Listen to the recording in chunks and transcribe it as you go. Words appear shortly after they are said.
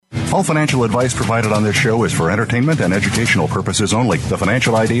All financial advice provided on this show is for entertainment and educational purposes only. The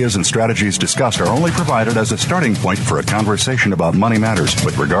financial ideas and strategies discussed are only provided as a starting point for a conversation about money matters.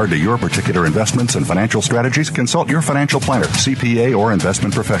 With regard to your particular investments and financial strategies, consult your financial planner, CPA, or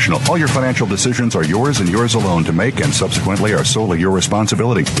investment professional. All your financial decisions are yours and yours alone to make, and subsequently are solely your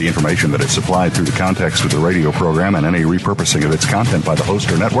responsibility. The information that is supplied through the context of the radio program and any repurposing of its content by the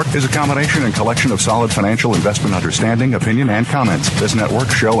host or network is a combination and collection of solid financial investment understanding, opinion, and comments. This network,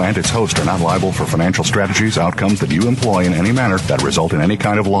 show, and its host are not liable for financial strategies, outcomes that you employ in any manner that result in any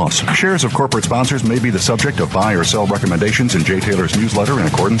kind of loss. Shares of corporate sponsors may be the subject of buy or sell recommendations in Jay Taylor's newsletter in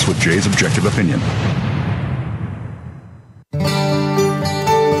accordance with Jay's objective opinion.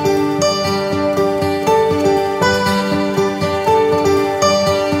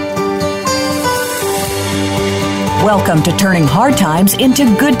 Welcome to Turning Hard Times into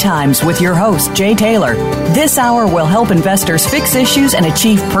Good Times with your host, Jay Taylor. This hour will help investors fix issues and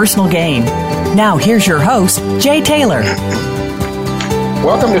achieve personal gain. Now, here's your host, Jay Taylor.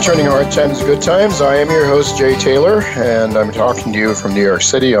 Welcome to Turning Hard Times into Good Times. I am your host, Jay Taylor, and I'm talking to you from New York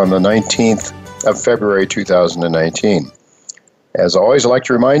City on the 19th of February, 2019. As always, I'd like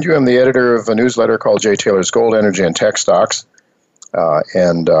to remind you, I'm the editor of a newsletter called Jay Taylor's Gold, Energy, and Tech Stocks,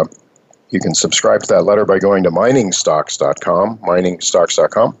 you can subscribe to that letter by going to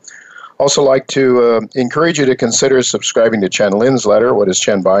miningstocks.com. Also like to encourage you to consider subscribing to Chen Lin's letter, What is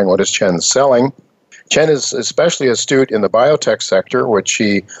Chen Buying, What is Chen Selling? Chen is especially astute in the biotech sector, which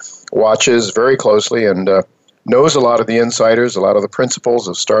he watches very closely and knows a lot of the insiders, a lot of the principals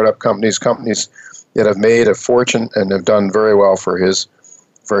of startup companies that have made a fortune and have done very well for his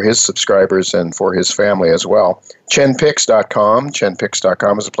subscribers and for his family as well. ChenPicks.com.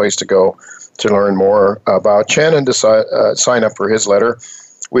 ChenPicks.com is a place to go to learn more about Chen and to sign up for his letter.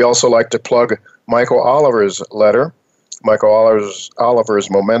 We also like to plug Michael Oliver's letter, Michael Oliver's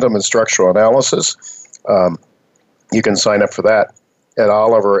Momentum and Structural Analysis. You can sign up for that at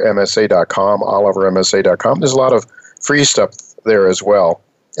olivermsa.com, olivermsa.com. There's a lot of free stuff there as well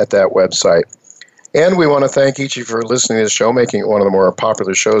at that website. And we want to thank each of you for listening to this show, making it one of the more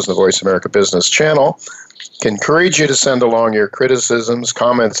popular shows in the Voice America Business Channel. Can encourage you to send along your criticisms,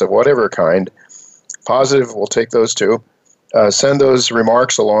 comments of whatever kind. Positive, we'll take those too. Send those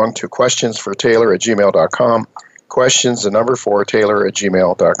remarks along to questionsfortaylor@gmail.com. Questions, the number 4,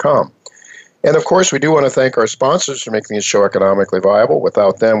 Taylor@gmail.com. And of course, we do want to thank our sponsors for making this show economically viable.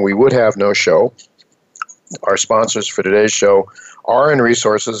 Without them, we would have no show. Our sponsors for today's show are RN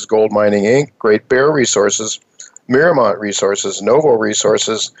Resources, Gold Mining Inc., Great Bear Resources, Miramont Resources, Novo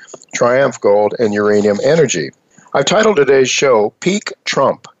Resources, Triumph Gold, and Uranium Energy. I've titled today's show, Peak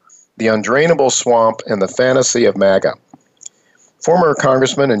Trump, the Undrainable Swamp and the Fantasy of MAGA. Former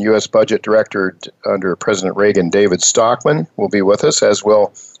Congressman and U.S. Budget Director under President Reagan, David Stockman, will be with us, as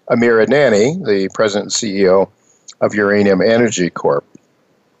will Amir Adnani, the President and CEO of Uranium Energy Corp.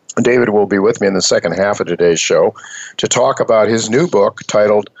 David will be with me in the second half of today's show to talk about his new book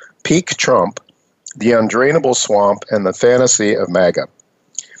titled Peak Trump, The Undrainable Swamp and the Fantasy of MAGA.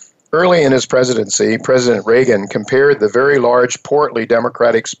 Early in his presidency, President Reagan compared the very large, portly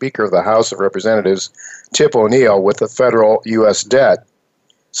Democratic Speaker of the House of Representatives, Tip O'Neill, with the federal U.S. debt.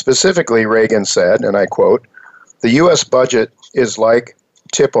 Specifically, Reagan said, and I quote, "The U.S. budget is like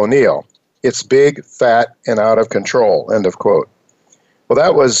Tip O'Neill. It's big, fat, and out of control," end of quote. Well,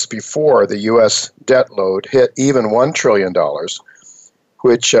 that was before the U.S. debt load hit even $1 trillion,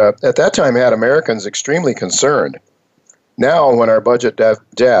 which at that time had Americans extremely concerned. Now, when our budget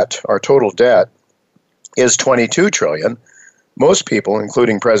debt, our total debt, is $22 trillion, most people,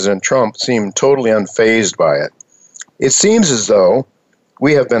 including President Trump, seem totally unfazed by it. It seems as though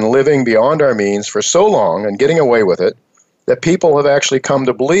we have been living beyond our means for so long and getting away with it that people have actually come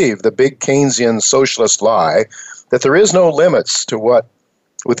to believe the big Keynesian socialist lie that there is no limits to what,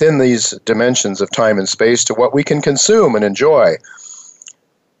 within these dimensions of time and space, to what we can consume and enjoy.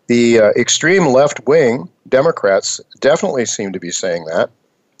 The extreme left-wing Democrats definitely seem to be saying that.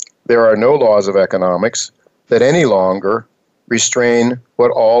 There are no laws of economics that any longer restrain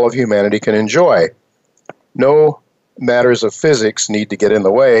what all of humanity can enjoy. No matters of physics need to get in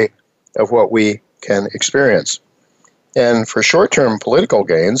the way of what we can experience. And for short-term political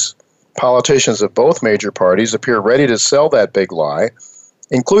gains, politicians of both major parties appear ready to sell that big lie,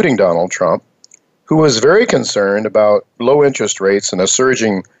 including Donald Trump, who was very concerned about low interest rates and a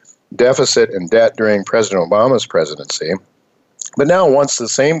surging deficit and debt during President Obama's presidency, but now wants the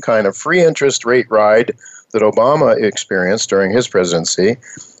same kind of free interest rate ride that Obama experienced during his presidency,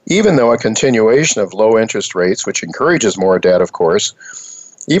 even though a continuation of low interest rates, which encourages more debt, of course,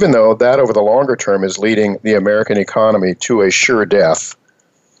 even though that over the longer term is leading the American economy to a sure death.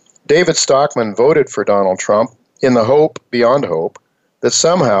 David Stockman voted for Donald Trump in the hope, beyond hope, that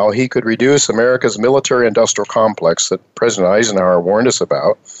somehow he could reduce America's military-industrial complex that President Eisenhower warned us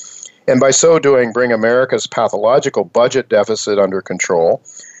about, and by so doing bring America's pathological budget deficit under control,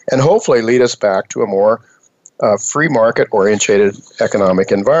 and hopefully lead us back to a more free market-oriented economic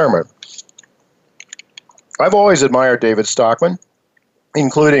environment. I've always admired David Stockman,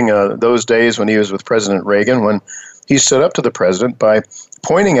 including those days when he was with President Reagan, when he stood up to the president by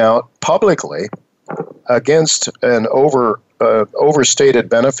pointing out publicly against an overstated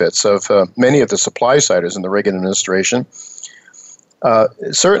benefits of many of the supply-siders in the Reagan administration.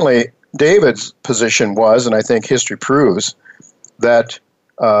 Certainly, David's position was, and I think history proves, that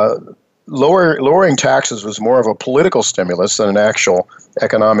lowering taxes was more of a political stimulus than an actual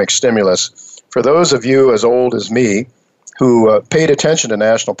economic stimulus. For those of you as old as me who paid attention to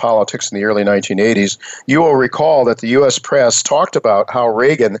national politics in the early 1980s, you will recall that the U.S. press talked about how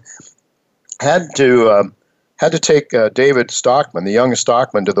Reagan had to take David Stockman, the young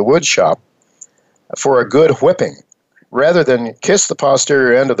Stockman, to the wood shop for a good whipping. Rather than kiss the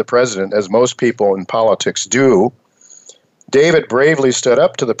posterior end of the president, as most people in politics do, David bravely stood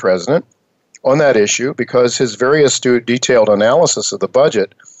up to the president on that issue because his very astute, detailed analysis of the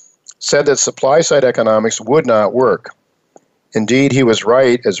budget said that supply-side economics would not work. Indeed, he was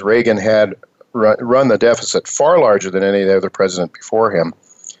right, as Reagan had run the deficit far larger than any other president before him,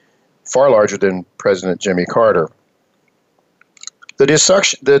 far larger than President Jimmy Carter. The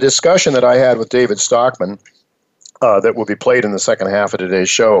discussion that I had with David Stockman, that will be played in the second half of today's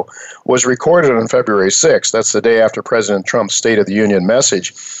show, was recorded on February 6th. That's the day after President Trump's State of the Union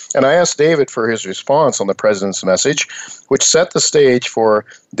message. And I asked David for his response on the president's message, which set the stage for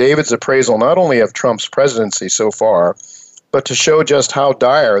David's appraisal not only of Trump's presidency so far, but to show just how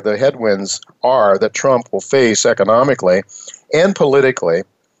dire the headwinds are that Trump will face economically and politically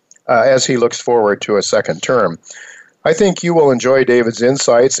as he looks forward to a second term. I think you will enjoy David's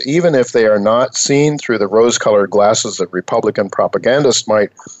insights, even if they are not seen through the rose-colored glasses that Republican propagandists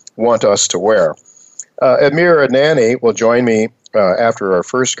might want us to wear. Amir Adnani will join me after our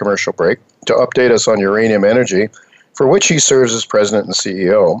first commercial break to update us on uranium energy, for which he serves as president and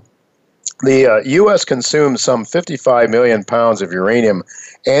CEO. The U.S. consumes some 55 million pounds of uranium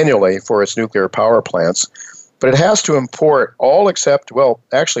annually for its nuclear power plants, but it has to import all except, well,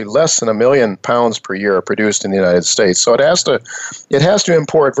 actually less than 1 million pounds per year produced in the United States. So it has to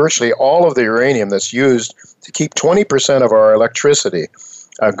import virtually all of the uranium that's used to keep 20% of our electricity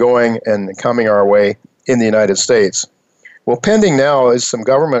going and coming our way in the United States. Well, pending now is some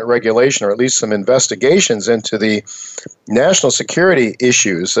government regulation, or at least some investigations into the national security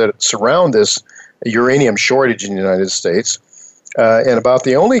issues that surround this uranium shortage in the United States. And about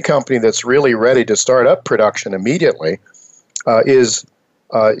the only company that's really ready to start up production immediately is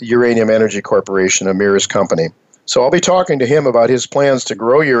Uranium Energy Corporation, Amir's company. So I'll be talking to him about his plans to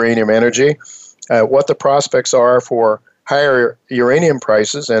grow uranium energy, what the prospects are for higher uranium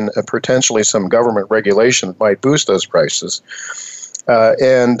prices, and potentially some government regulation that might boost those prices.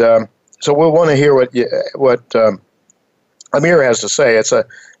 So we'll want to hear what Amir has to say. It's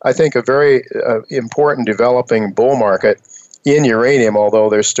I think a very important developing bull market in uranium, although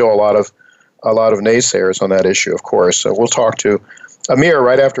there's still a lot of naysayers on that issue, of course. So we'll talk to Amir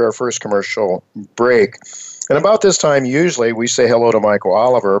right after our first commercial break. And about this time, usually we say hello to Michael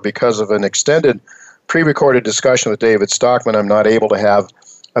Oliver. Because of an extended pre-recorded discussion with David Stockman, I'm not able to have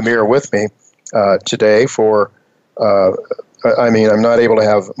Amir with me today I'm not able to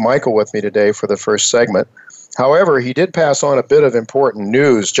have Michael with me today for the first segment. However, he did pass on a bit of important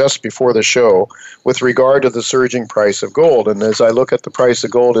news just before the show with regard to the surging price of gold. And as I look at the price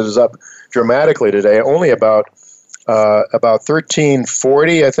of gold, it is up dramatically today, only about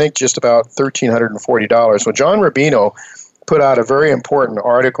 $1,340, I think, just about $1,340. Well, John Rubino put out a very important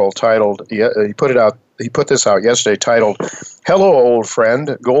article titled, he put this out yesterday, titled, "Hello, Old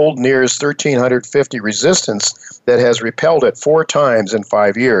Friend, Gold Nears 1,350 Resistance That Has Repelled It 4 Times in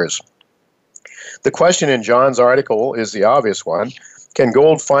 5 Years." The question in John's article is the obvious one. Can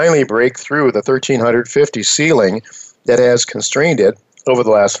gold finally break through the 1,350 ceiling that has constrained it over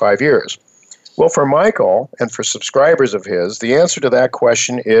the last 5 years? Well, for Michael and for subscribers of his, the answer to that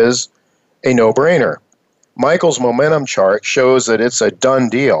question is a no-brainer. Michael's momentum chart shows that it's a done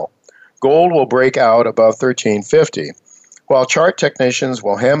deal. Gold will break out above 1,350, while chart technicians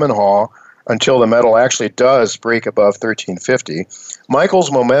will hem and haw until the metal actually does break above 1,350.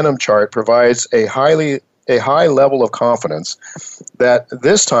 Michael's momentum chart provides a high level of confidence that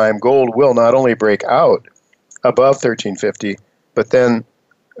this time gold will not only break out above 1,350, but then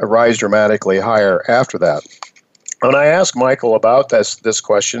rise dramatically higher after that. When I asked Michael about this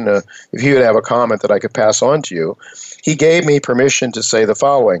question, if he would have a comment that I could pass on to you, he gave me permission to say the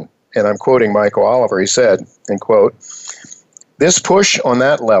following, and I'm quoting Michael Oliver. He said, and quote, "This push on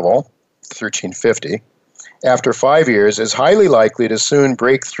that level, 1350, after 5 years is highly likely to soon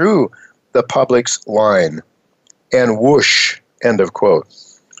break through the public's line." And whoosh, end of quote.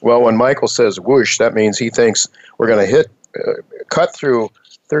 Well, when Michael says whoosh, that means he thinks we're going to cut through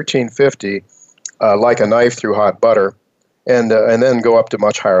 1350 like a knife through hot butter, and then go up to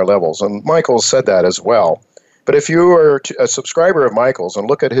much higher levels. And Michael said that as well. But if you are a subscriber of Michael's and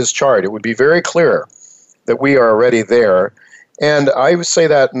look at his chart, it would be very clear that we are already there. And I would say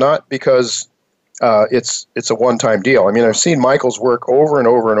that not because it's a one-time deal. I mean, I've seen Michael's work over and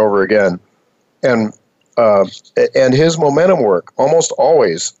over and over again, and his momentum work almost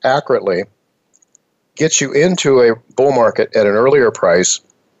always accurately gets you into a bull market at an earlier price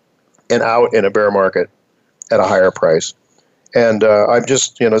and out in a bear market at a higher price. And I'm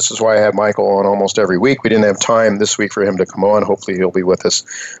just, this is why I have Michael on almost every week. We didn't have time this week for him to come on. Hopefully he'll be with us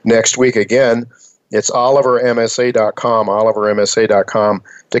next week again. It's olivermsa.com, olivermsa.com,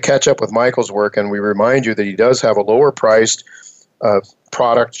 to catch up with Michael's work. And we remind you that he does have a lower priced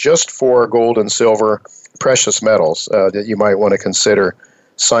product just for gold and silver, precious metals that you might want to consider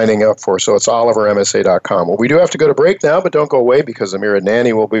signing up for. So it's olivermsa.com. Well, we do have to go to break now, but don't go away because Amir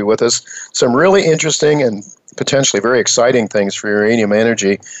Adnani will be with us. Some really interesting and potentially very exciting things for uranium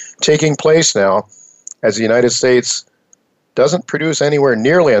energy taking place now as the United States doesn't produce anywhere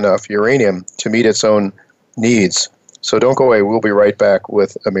nearly enough uranium to meet its own needs. So don't go away. We'll be right back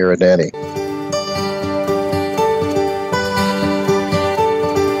with Amir Adnani.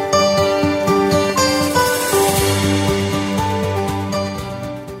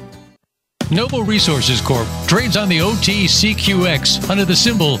 Noble Resources Corp. trades on the OTCQX under the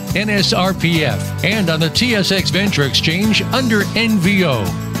symbol NSRPF and on the TSX Venture Exchange under NVO.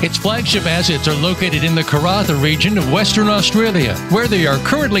 Its flagship assets are located in the Karratha region of Western Australia, where they are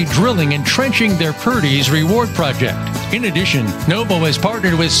currently drilling and trenching their Purdy's Reward project. In addition, Noble has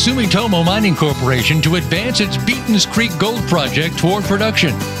partnered with Sumitomo Mining Corporation to advance its Beaton's Creek Gold project toward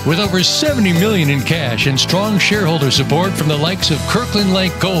production. With over $70 million in cash and strong shareholder support from the likes of Kirkland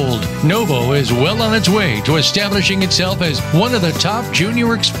Lake Gold, Noble is well on its way to establishing itself as one of the top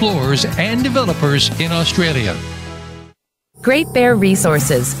junior explorers and developers in Australia. Great Bear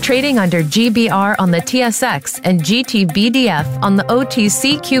Resources, trading under GBR on the TSX and GTBDF on the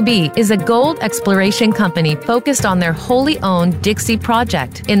OTCQB, is a gold exploration company focused on their wholly owned Dixie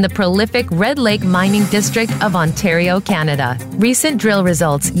project in the prolific Red Lake Mining District of Ontario, Canada. Recent drill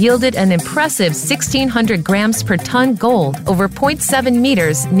results yielded an impressive 1,600 grams per ton gold over 0.7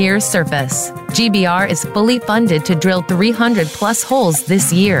 meters near surface. GBR is fully funded to drill 300-plus holes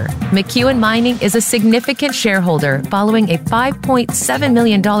this year. McEwen Mining is a significant shareholder following a $5.7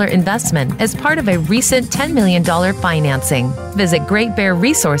 million investment as part of a recent $10 million financing. Visit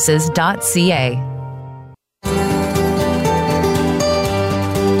greatbearresources.ca.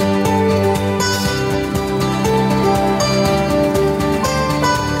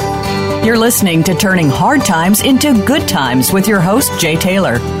 You're listening to Turning Hard Times into Good Times with your host, Jay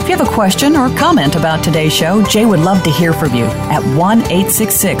Taylor. If you have a question or comment about today's show, Jay would love to hear from you at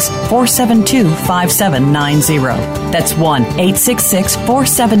 1-866-472-5790. That's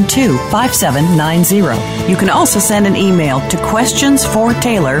 1-866-472-5790. You can also send an email to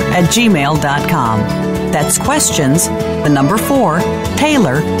questionsfortaylor@gmail.com. That's questions, the number 4,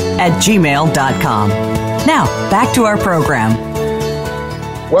 Taylor@gmail.com. Now, back to our program.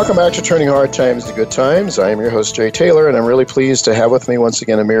 Welcome back to Turning Hard Times to Good Times. I am your host, Jay Taylor, and I'm really pleased to have with me once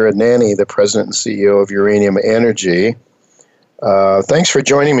again Amir Adnani, the President and CEO of Uranium Energy. Thanks for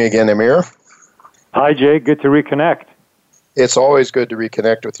joining me again, Amir. Hi, Jay. Good to reconnect. It's always good to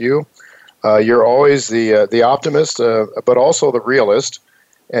reconnect with you. You're always the optimist, but also the realist,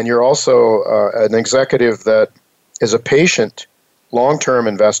 and you're also an executive that is a patient, long-term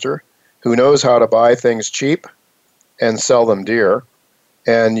investor who knows how to buy things cheap and sell them dear.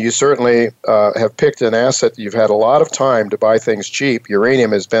 And you certainly have picked an asset that you've had a lot of time to buy things cheap.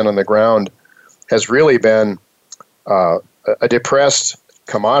 Uranium has been on the ground, has really been a depressed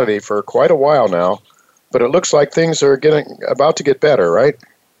commodity for quite a while now. But it looks like things are about to get better, right?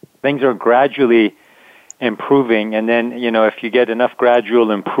 Things are gradually improving. And then, if you get enough gradual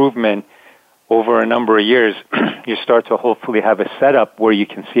improvement over a number of years, you start to hopefully have a setup where you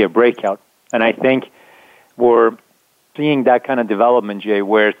can see a breakout. And I think we're seeing that kind of development, Jay,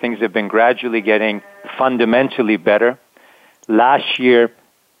 where things have been gradually getting fundamentally better. Last year,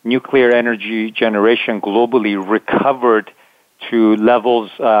 nuclear energy generation globally recovered to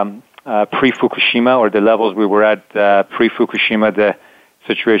levels pre-Fukushima, or the levels we were at pre-Fukushima, the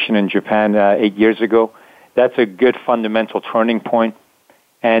situation in Japan 8 years ago. That's a good fundamental turning point.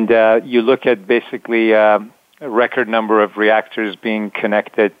 And you look at basically a record number of reactors being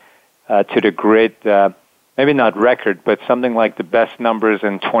connected to the grid, maybe not record, but something like the best numbers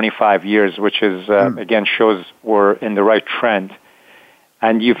in 25 years, which is, again, shows we're in the right trend.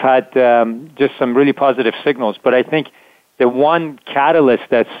 And you've had just some really positive signals. But I think the one catalyst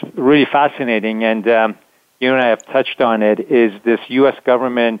that's really fascinating, and you and I have touched on it, is this U.S.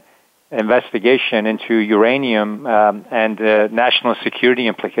 government investigation into uranium and national security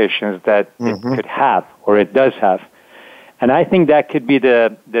implications that it could have, or it does have. And I think that could be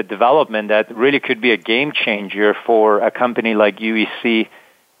the development that really could be a game changer for a company like UEC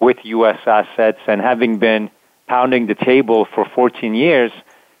with U.S. assets, and having been pounding the table for 14 years,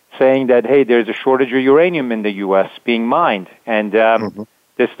 saying that, hey, there's a shortage of uranium in the U.S. being mined, and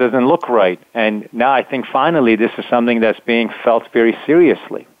this doesn't look right. And now I think finally this is something that's being felt very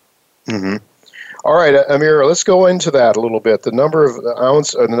seriously. All right, Amir, let's go into that a little bit. The number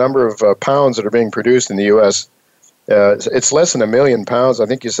of pounds that are being produced in the U.S., it's less than 1 million pounds. I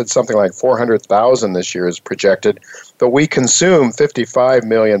think you said something like 400,000 this year is projected, but we consume 55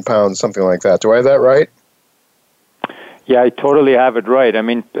 million pounds, something like that. Do I have that right? Yeah, I totally have it right. I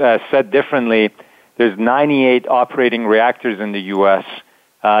mean, said differently, there's 98 operating reactors in the U.S.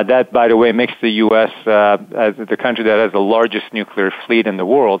 That, by the way, makes the U.S. As the country that has the largest nuclear fleet in the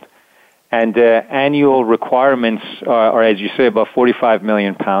world. And annual requirements are, as you say, about 45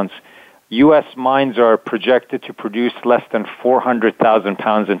 million pounds. U.S. mines are projected to produce less than 400,000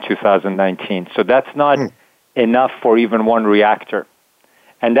 pounds in 2019. So that's not enough for even one reactor.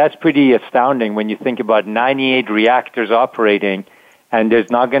 And that's pretty astounding when you think about 98 reactors operating, and there's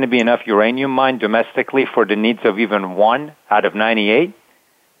not going to be enough uranium mined domestically for the needs of even one out of 98.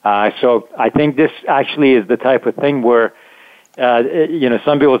 So I think this actually is the type of thing where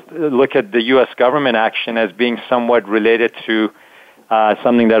some people look at the U.S. government action as being somewhat related to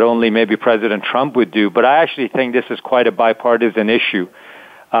something that only maybe President Trump would do. But I actually think this is quite a bipartisan issue.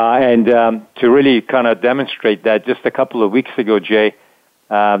 And to really kind of demonstrate that, just a couple of weeks ago, Jay,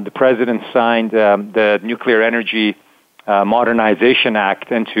 the President signed the Nuclear Energy Modernization Act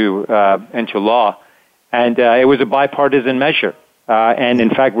into law. And it was a bipartisan measure. And in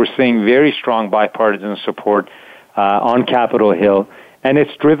fact, we're seeing very strong bipartisan support on Capitol Hill, and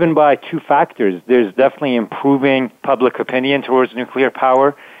it's driven by two factors. There's definitely improving public opinion towards nuclear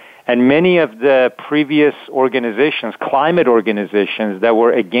power, and many of the previous organizations, climate organizations that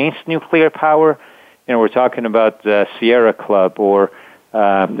were against nuclear power, we're talking about the Sierra Club or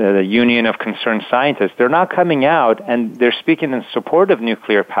the Union of Concerned Scientists, they're not coming out and they're speaking in support of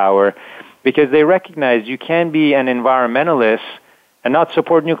nuclear power because they recognize you can be an environmentalist and not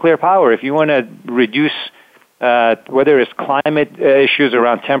support nuclear power. If you want to reduce whether it's climate issues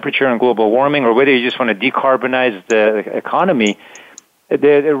around temperature and global warming, or whether you just want to decarbonize the economy, the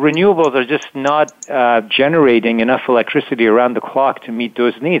renewables are just not generating enough electricity around the clock to meet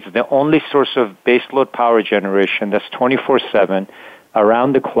those needs. The only source of baseload power generation that's 24/7,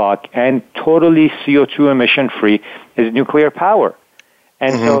 around the clock, and totally CO2 emission-free is nuclear power.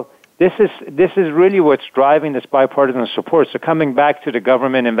 And so this is really what's driving this bipartisan support. So coming back to the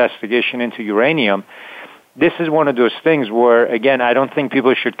government investigation into uranium, this is one of those things where, again, I don't think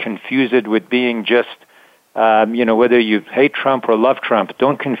people should confuse it with being just, whether you hate Trump or love Trump.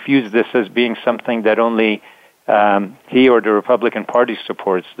 Don't confuse this as being something that only he or the Republican Party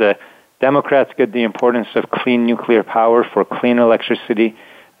supports. The Democrats get the importance of clean nuclear power for clean electricity.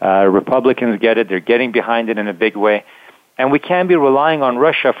 Republicans get it. They're getting behind it in a big way. And we can't be relying on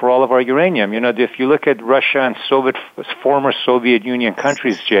Russia for all of our uranium. If you look at Russia and former Soviet Union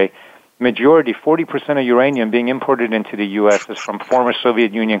countries, Jay, majority, 40% of uranium being imported into the U.S. is from former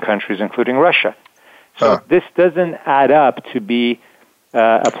Soviet Union countries, including Russia. So this doesn't add up to be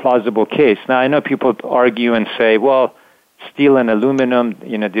a plausible case. Now, I know people argue and say, well, steel and aluminum,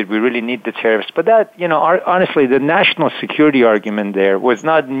 did we really need the tariffs? But that, honestly, the national security argument there was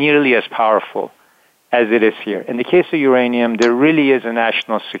not nearly as powerful as it is here. In the case of uranium, there really is a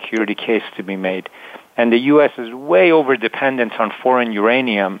national security case to be made. And the U.S. is way over-dependent on foreign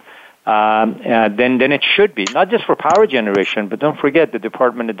uranium than it should be, not just for power generation, but don't forget the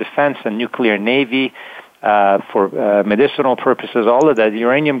Department of Defense and nuclear navy for medicinal purposes, all of that.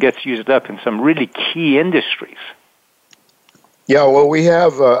 Uranium gets used up in some really key industries. Yeah, well, we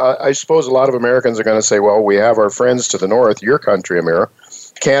have, I suppose a lot of Americans are going to say, well, we have our friends to the north, your country, Amir.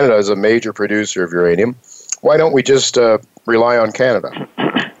 Canada is a major producer of uranium. Why don't we just rely on Canada?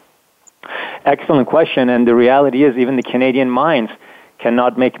 Excellent question, and the reality is even the Canadian mines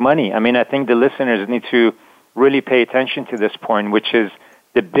cannot make money. I mean, I think the listeners need to really pay attention to this point, which is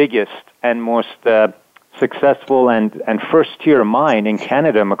the biggest and most successful and first-tier mine in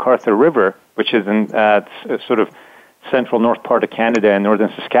Canada, MacArthur River, which is in sort of central north part of Canada and northern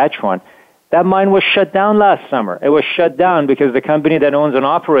Saskatchewan. That mine was shut down last summer. It was shut down because the company that owns and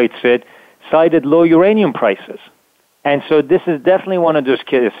operates it cited low uranium prices. And so this is definitely one of those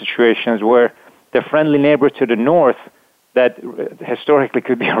situations where the friendly neighbor to the north that historically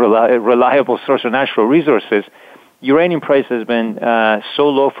could be a reliable source of natural resources, uranium price has been so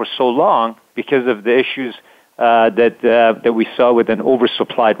low for so long because of the issues that we saw with an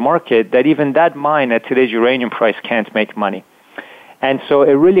oversupplied market that even that mine at today's uranium price can't make money. And so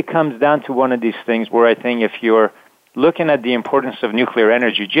it really comes down to one of these things where I think if you're looking at the importance of nuclear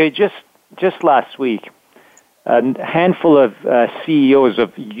energy, Jay, just last week, a handful of CEOs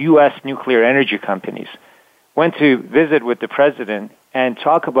of U.S. nuclear energy companies went to visit with the president and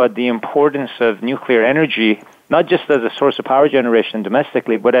talk about the importance of nuclear energy, not just as a source of power generation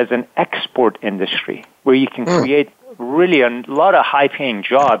domestically, but as an export industry where you can create really a lot of high-paying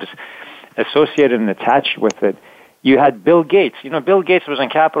jobs associated and attached with it. You had Bill Gates. You know, Bill Gates was on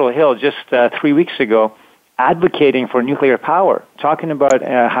Capitol Hill just 3 weeks ago advocating for nuclear power, talking about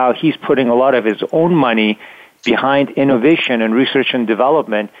how he's putting a lot of his own money behind innovation and research and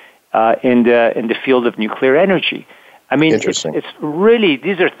development in the field of nuclear energy. I mean, it's really,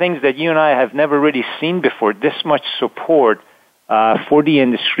 these are things that you and I have never really seen before, this much support for the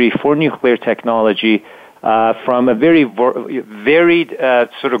industry, for nuclear technology, from a very varied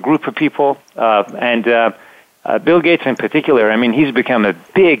sort of group of people, and Bill Gates in particular. I mean, he's become a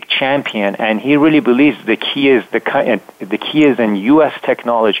big champion, and he really believes the key is in U.S.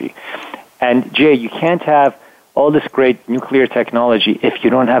 technology. And Jay, you can't have all this great nuclear technology if you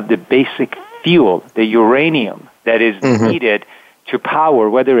don't have the basic fuel, the uranium that is needed to power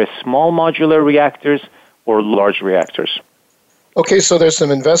whether it's small modular reactors or large reactors. Okay, so there's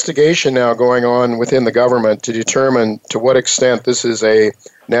some investigation now going on within the government to determine to what extent this is a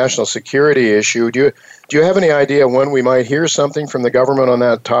national security issue. Do you have any idea when we might hear something from the government on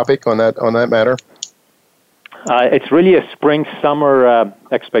that topic, on that matter? It's really a spring-summer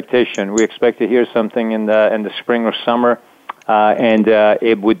expectation. We expect to hear something in the spring or summer, and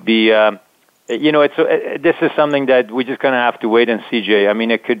it would be, this is something that we're just going to have to wait and see, Jay. I mean,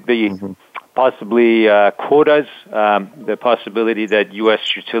 it could be possibly quotas, the possibility that U.S.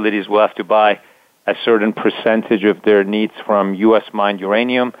 utilities will have to buy a certain percentage of their needs from U.S. mined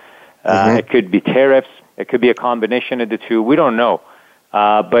uranium. It could be tariffs. It could be a combination of the two. We don't know.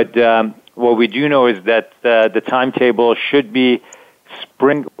 But what we do know is that the timetable should be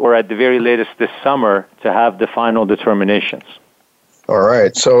spring or at the very latest this summer to have the final determinations. All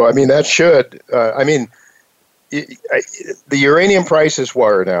right. So, I mean, that should, the uranium price is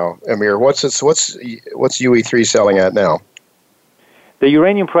what now, Amir? What's UE3 selling at now? The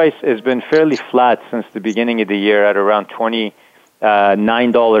uranium price has been fairly flat since the beginning of the year at around $29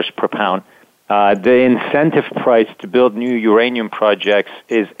 per pound. The incentive price to build new uranium projects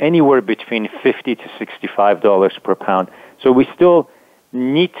is anywhere between $50 to $65 per pound. So we still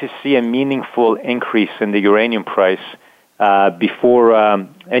need to see a meaningful increase in the uranium price before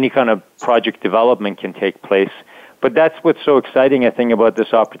any kind of project development can take place. But that's what's so exciting, I think, about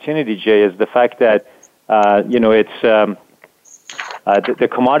this opportunity, Jay, is the fact that it's the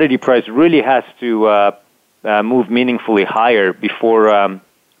commodity price really has to move meaningfully higher before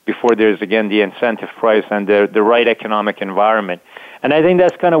there's, again, the incentive price and the right economic environment. And I think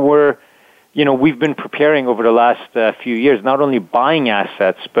that's kind of where, we've been preparing over the last few years, not only buying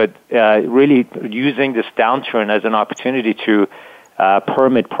assets, but really using this downturn as an opportunity to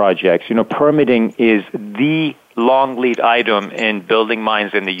permit projects. Permitting is the long lead item in building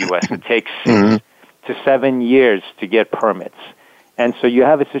mines in the U.S. It takes 6 to 7 years to get permits. And so you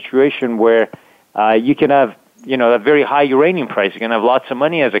have a situation where you can have a very high uranium price. You can have lots of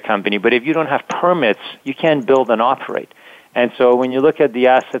money as a company, but if you don't have permits, you can't build and operate. And so when you look at the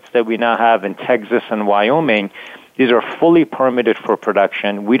assets that we now have in Texas and Wyoming, these are fully permitted for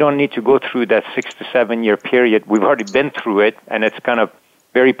production. We don't need to go through that 6 to 7 year period. We've already been through it, and it's kind of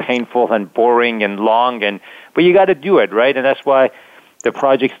very painful and boring and long, but you got to do it, right? And that's why the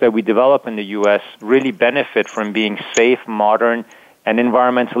projects that we develop in the U.S. really benefit from being safe, modern, and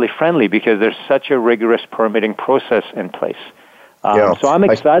environmentally friendly because there's such a rigorous permitting process in place. So I'm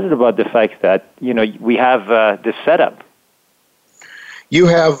excited about the fact that, we have this setup. You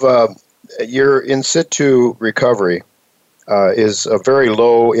have your in situ recovery is a very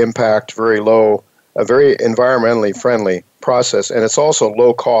low impact, a very environmentally friendly process, and it's also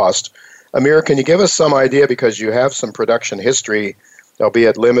low cost. Amir, can you give us some idea, because you have some production history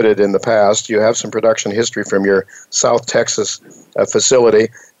albeit limited in the past. You have some production history from your South Texas facility.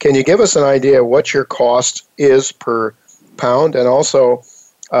 Can you give us an idea what your cost is per pound, and also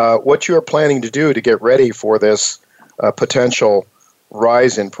what you are planning to do to get ready for this potential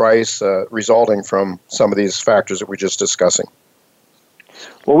rise in price resulting from some of these factors that we're just discussing?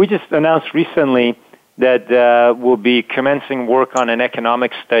 Well, we just announced recently that we'll be commencing work on an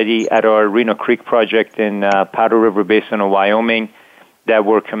economic study at our Reno Creek project in Powder River Basin of Wyoming, that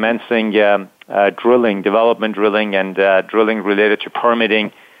we're commencing development drilling and drilling related to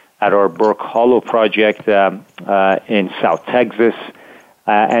permitting at our Burke Hollow project in South Texas.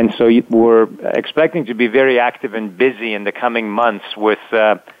 And so we're expecting to be very active and busy in the coming months with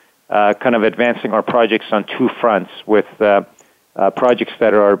kind of advancing our projects on two fronts, with projects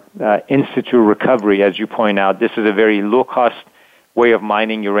that are in situ recovery, as you point out. This is a very low-cost way of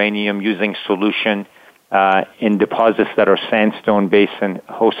mining uranium using solution in deposits that are sandstone basin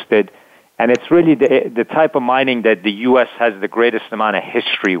hosted. And it's really the type of mining that the U.S. has the greatest amount of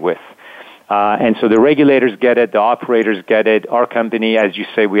history with. And so the regulators get it, the operators get it. Our company, as you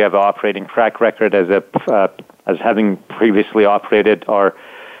say, we have an operating track record as having previously operated our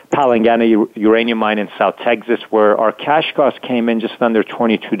Palangana uranium mine in South Texas, where our cash cost came in just under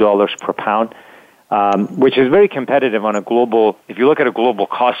 $22 per pound, which is very competitive on a global. If you look at a global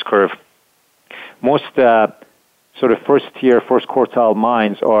cost curve, most sort of first-tier, first quartile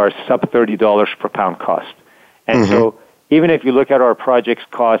mines are sub $30 per pound cost. And so even if you look at our project's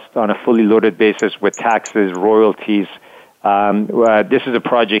cost on a fully loaded basis with taxes, royalties, this is a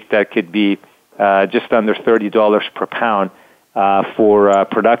project that could be just under $30 per pound for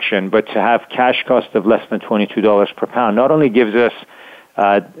production. But to have cash cost of less than $22 per pound not only gives us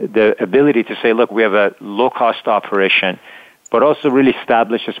the ability to say, look, we have a low-cost operation, but also really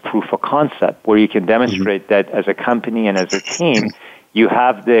establishes proof of concept where you can demonstrate that as a company and as a team, you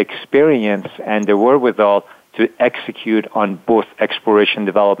have the experience and the wherewithal to execute on both exploration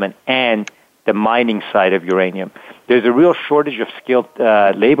development and the mining side of uranium. There's a real shortage of skilled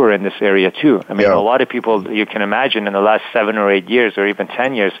labor in this area, too. I mean, a lot of people, you can imagine, in the last 7 or 8 years or even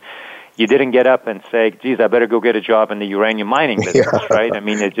 10 years, you didn't get up and say, geez, I better go get a job in the uranium mining business, right? I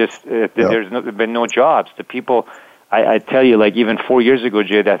mean, it just, there's been no jobs. The people, I tell you, like even 4 years ago,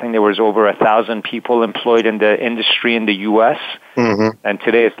 Jade, I think there was over 1,000 people employed in the industry in the U.S., and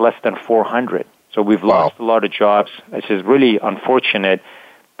today it's less than 400. So we've lost a lot of jobs, which is really unfortunate.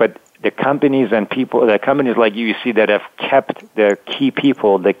 But the companies and people, the companies like UEC that have kept the key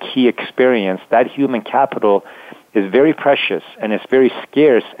people, the key experience, that human capital is very precious and it's very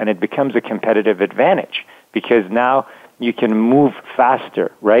scarce, and it becomes a competitive advantage because now you can move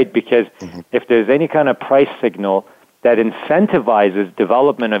faster, right? Because if there's any kind of price signal that incentivizes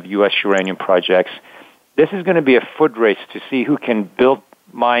development of U.S. uranium projects, this is going to be a foot race to see who can build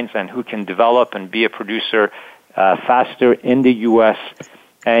mines and who can develop and be a producer faster in the U.S.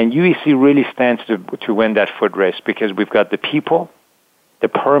 And UEC really stands to win that foot race because we've got the people, the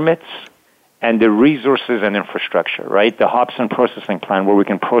permits, and the resources and infrastructure, right? The Hobson processing plant where we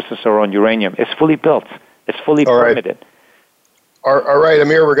can process our own uranium is fully built. It's fully permitted. All right,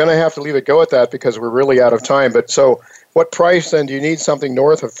 Amir, we're going to have to leave it go at that because we're really out of time. But so what price then? Do you need something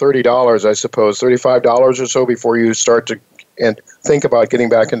north of $30, I suppose, $35 or so before you start to and think about getting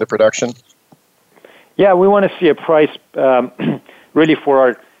back into production? Yeah, we want to see a price really for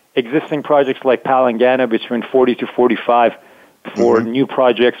our existing projects like Palangana between 40 to 45. For new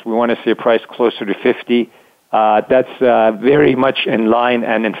projects, we want to see a price closer to 50. That's very much in line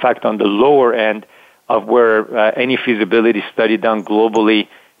and, in fact, on the lower end of where any feasibility study done globally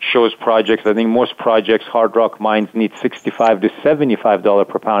shows projects. I think most projects, hard rock mines, need $65 to $75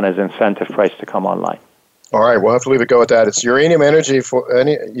 per pound as incentive price to come online. All right, we'll have to leave it go at that. It's Uranium Energy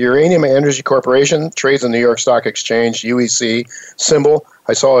Corporation, trades on the New York Stock Exchange, UEC symbol.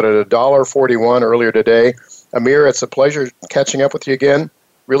 I saw it at $1.41 earlier today. Amir, it's a pleasure catching up with you again.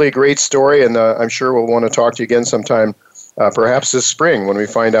 Really a great story, and I'm sure we'll want to talk to you again sometime, perhaps this spring, when we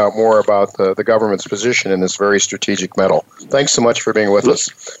find out more about the government's position in this very strategic metal. Thanks so much for being with us.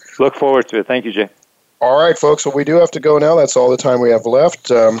 Look forward to it. Thank you, Jay. All right, folks, well, we do have to go now. That's all the time we have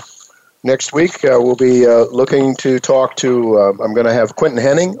left. Next week, we'll be looking to talk to, I'm going to have Quentin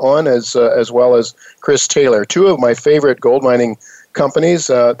Henning on as well as Chris Taylor, two of my favorite gold mining companies.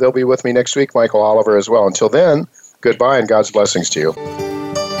 They'll be with me next week, Michael Oliver as well. Until then, goodbye and God's blessings to you.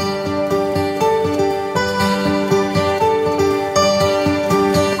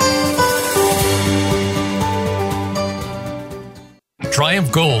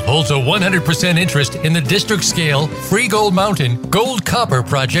 Triumph Gold holds a 100% interest in the district-scale Free Gold Mountain gold-copper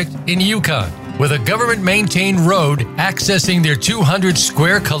project in Yukon. with a government-maintained road accessing their 200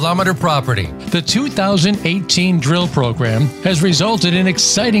 square kilometer property. The 2018 drill program has resulted in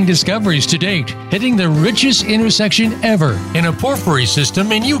exciting discoveries to date, hitting the richest intersection ever in a porphyry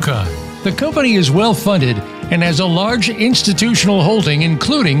system in Yukon. The company is well-funded and has a large institutional holding,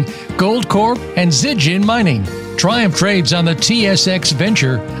 including Goldcorp and Zijin Mining. Triumph trades on the TSX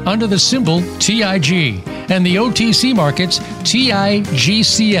Venture under the symbol TIG and the OTC markets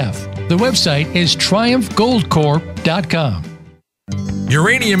TIGCF. The website is triumphgoldcorp.com.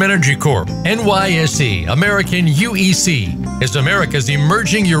 Uranium Energy Corp, NYSE, American UEC, is America's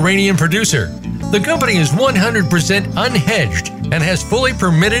emerging uranium producer. The company is 100% unhedged and has fully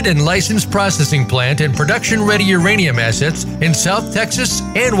permitted and licensed processing plant and production-ready uranium assets in South Texas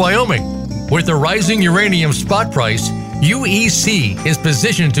and Wyoming. With the rising uranium spot price, UEC is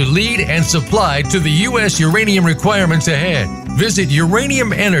positioned to lead and supply to the U.S. uranium requirements ahead. Visit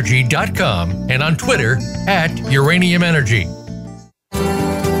uraniumenergy.com and on Twitter @uraniumenergy.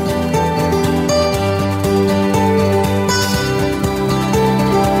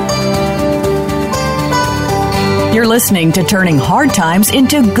 You're listening to Turning Hard Times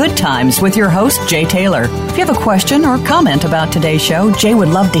into Good Times with your host, Jay Taylor. If you have a question or comment about today's show, Jay would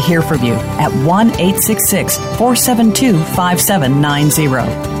love to hear from you at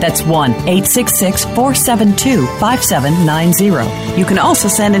 1-866-472-5790. That's 1-866-472-5790. You can also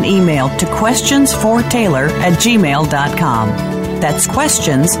send an email to questionsfortaylor@gmail.com. That's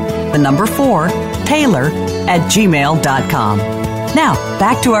questions, the number 4, Taylor@gmail.com. Now,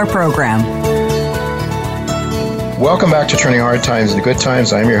 back to our program. Welcome back to Turning Hard Times into Good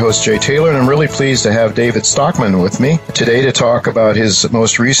Times. I'm your host, Jay Taylor, and I'm really pleased to have David Stockman with me today to talk about his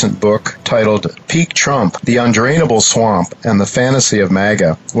most recent book titled Peak Trump, The Undrainable Swamp and the Fantasy of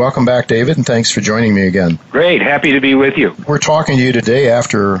MAGA. Welcome back, David, and thanks for joining me again. Great. Happy to be with you. We're talking to you today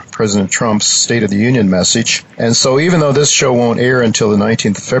after President Trump's State of the Union message. And so even though this show won't air until the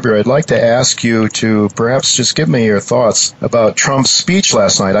 19th of February, I'd like to ask you to perhaps just give me your thoughts about Trump's speech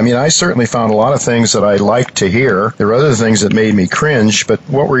last night. I mean, I certainly found a lot of things that I liked to hear. There were other things that made me cringe, but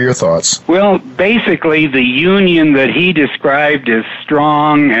what were your thoughts? Well, basically, the union that he described as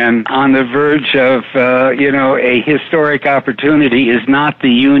strong and on the verge of, a historic opportunity is not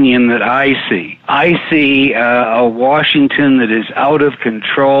the union that I see. I see a Washington that is out of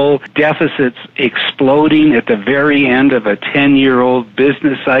control, deficits exploding at the very end of a 10-year-old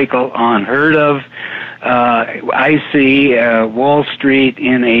business cycle unheard of. I see Wall Street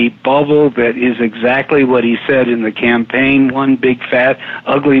in a bubble that is exactly what he said in the campaign, one big, fat,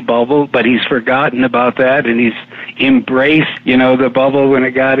 ugly bubble, but he's forgotten about that, and he's embraced, the bubble when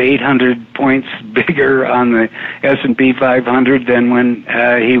it got 800 points bigger on the S&P 500 than when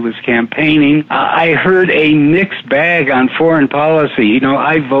he was campaigning. I heard a mixed bag on foreign policy.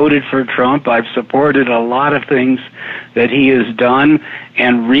 I voted for Trump. I've supported a lot of things that he has done,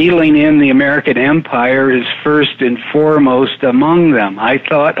 and reeling in the American empire is first and foremost among them. I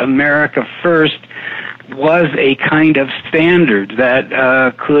thought America First was a kind of standard that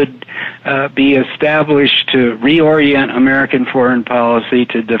could be established to reorient American foreign policy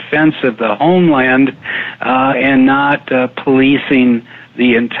to defense of the homeland and not policing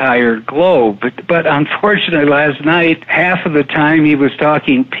the entire globe. But unfortunately, last night, half of the time he was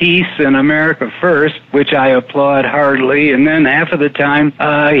talking peace and America First, which I applaud heartily, and then half of the time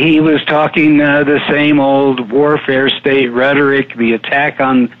he was talking the same old warfare state rhetoric. The attack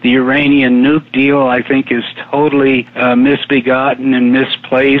on the Iranian nuke deal, I think, is totally misbegotten and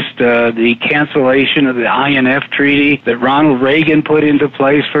misplaced. The cancellation of the INF treaty that Ronald Reagan put into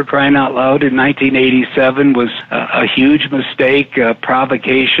place, for crying out loud, in 1987 was a huge mistake,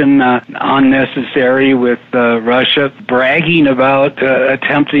 provocation, unnecessary with Russia. Bragging about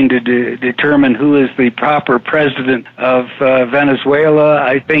attempting to determine who is the proper president of Venezuela,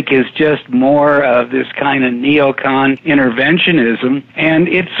 I think, is just more of this kind of neocon interventionism. And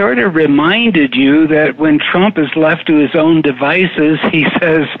it sort of reminded you that when Trump is left to his own devices, he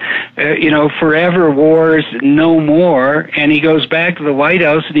says, forever wars, no more. And he goes back to the White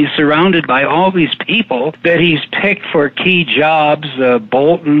House and he's surrounded by all these people that he's picked for key jobs,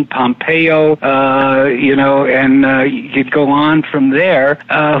 Bolton, Pompeo, and you could go on from there,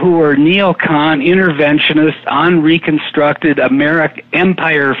 who are neocon interventionists, unreconstructed American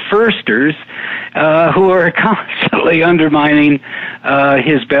empire firsters, who are constantly undermining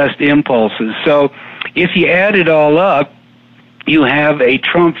his best impulses. So if you add it all up, you have a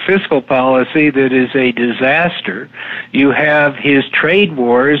Trump fiscal policy that is a disaster. You have his trade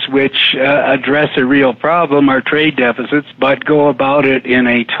wars, which address a real problem, our trade deficits, but go about it in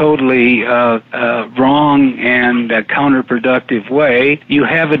a totally wrong and counterproductive way. You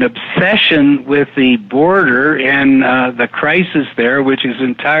have an obsession with the border and the crisis there, which is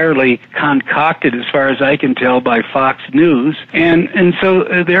entirely concocted, as far as I can tell, by Fox News. And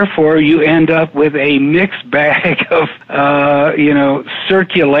so, therefore, you end up with a mixed bag of,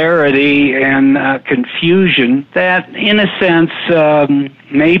 circularity and confusion that, in a sense,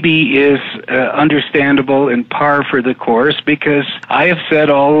 maybe is understandable and par for the course, because I have said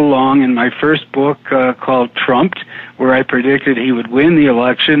all along in my first book called Trumped, where I predicted he would win the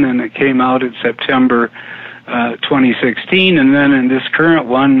election, and it came out in September 2016, and then in this current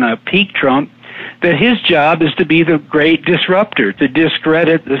one, Peak Trump, that his job is to be the great disruptor, to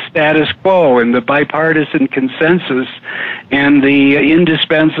discredit the status quo and the bipartisan consensus and the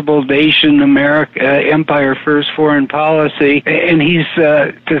indispensable nation empire first foreign policy. And he's,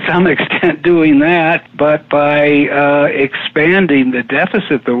 to some extent, doing that, but by expanding the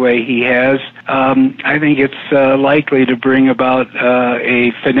deficit the way he has, I think it's likely to bring about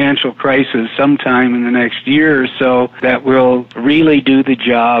a financial crisis sometime in the next year or so that will really do the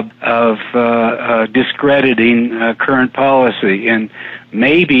job of discrediting current policy and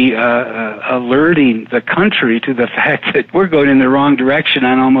maybe alerting the country to the fact that we're going in the wrong direction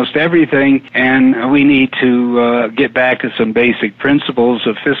on almost everything, and we need to get back to some basic principles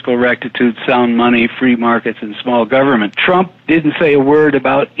of fiscal rectitude, sound money, free markets, and small government. Trump didn't say a word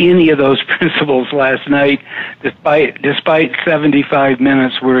about any of those principles last night, despite 75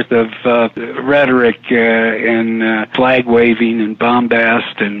 minutes worth of rhetoric and flag waving and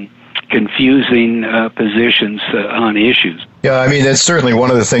bombast and confusing positions on issues. Yeah, I mean, that's certainly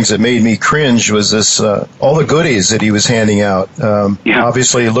one of the things that made me cringe was this, all the goodies that he was handing out.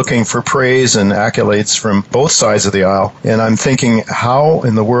 Obviously looking for praise and accolades from both sides of the aisle. And I'm thinking, how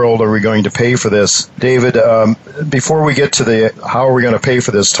in the world are we going to pay for this? David, before we get to the how are we going to pay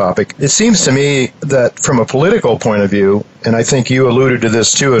for this topic, it seems to me that from a political point of view, and I think you alluded to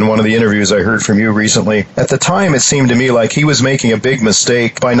this too in one of the interviews I heard from you recently, at the time it seemed to me like he was making a big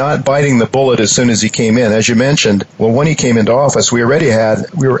mistake by not biting the bullet as soon as he came in. As you mentioned, well, when he came into office, we were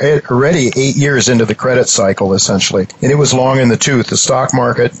already 8 years into the credit cycle, essentially, and it was long in the tooth. The stock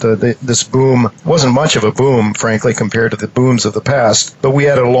market, this boom, wasn't much of a boom, frankly, compared to the booms of the past, but we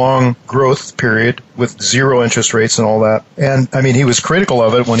had a long growth period with zero interest rates and all that. And I mean, he was critical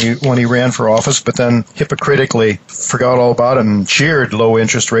of it when he ran for office, but then hypocritically forgot all about it and cheered low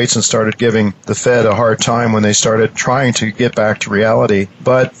interest rates and started giving the Fed a hard time when they started trying to get back to reality.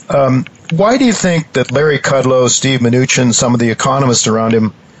 But why do you think that Larry Kudlow, Steve Mnuchin, some of the economists around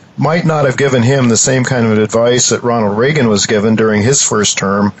him might not have given him the same kind of advice that Ronald Reagan was given during his first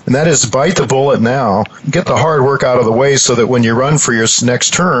term? And that is, bite the bullet now, get the hard work out of the way so that when you run for your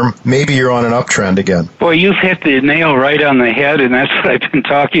next term, maybe you're on an uptrend again. Boy, you've hit the nail right on the head, and that's what I've been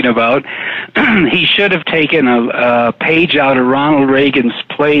talking about. He should have taken a page out of Ronald Reagan's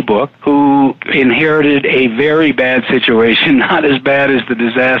playbook, who inherited a very bad situation, not as bad as the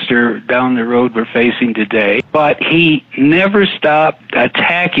disaster down the road we're facing today. But he never stopped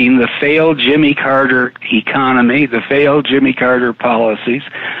attacking the failed Jimmy Carter economy, the failed Jimmy Carter policies,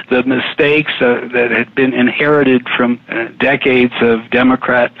 the mistakes that had been inherited from decades of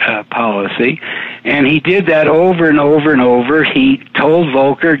Democrat policy. And he did that over and over and over. He told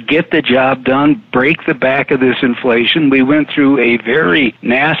Volcker, get the job done, break the back of this inflation. We went through a very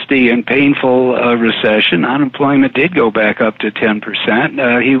nasty and painful recession. Unemployment did go back up to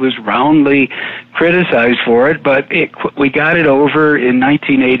 10%. He was roundly criticized for it, but we got it over in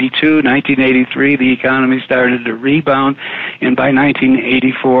 1982, 1983. The economy started to rebound, and by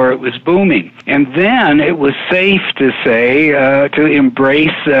 1984 it was booming. And then it was safe to say, to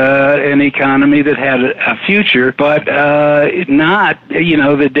embrace an economy that had a future, but not,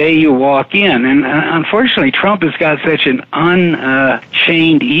 the day you walk in. And unfortunately, Trump has got such an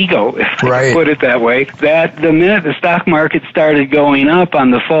unchained ego, if I can put it that way, that the minute the stock market started going up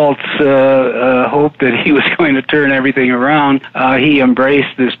on the false hope that he was going to turn everything around, he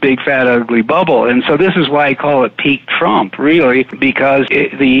embraced this big, fat, ugly bubble. And so this is why I call it peak Trump, really, because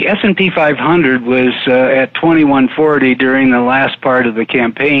the S&P 500 was at 2140 during the last part of the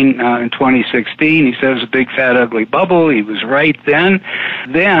campaign in 2016. He said it was a big, fat, ugly bubble. He was right then.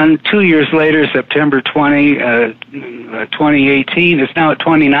 Then, 2 years later, September 2018, it's now at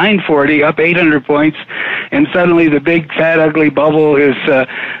 2940, up 800 points, and suddenly the big, fat, ugly bubble is a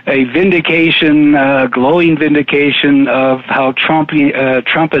vindication, glowing vindication of how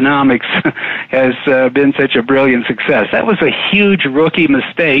Trumponomics has been such a brilliant success. That was a huge rookie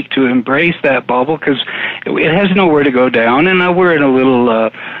mistake to embrace that bubble because it has nowhere to go down, and we're in a little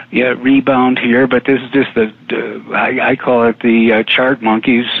rebound here, but this is just I call it the chart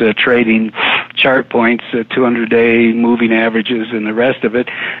monkeys trading chart points, 200-day moving averages, and the rest of it.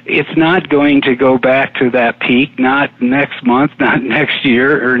 It's not going to go back to that peak, not next month, not next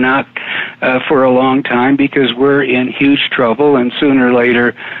year, or not for a long time, because we're in huge trouble, and sooner or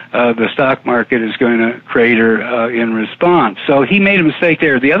later the stock market is going to crater in response. So he made a mistake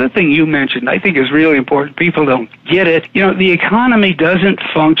there. The other thing you mentioned I think is really important. People don't get it. You know, the economy doesn't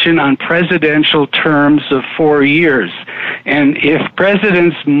function on presidential terms of 4 years. And if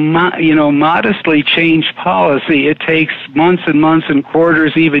presidents, modestly change policy, it takes months and months and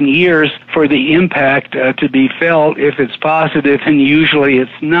quarters, even years, for the impact to be felt if it's positive, and usually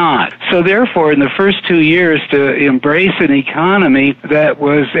it's not. So therefore, in the first 2 years, to embrace an economy that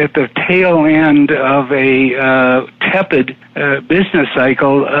was at the tail end of a tepid business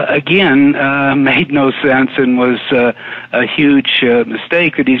cycle, again, made no sense and was a huge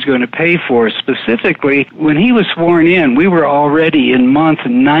mistake that he's going to pay for. Specifically, when he was sworn in, we were already in month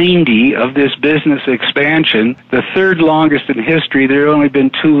 90 of this business expansion, the third longest in history. There have only been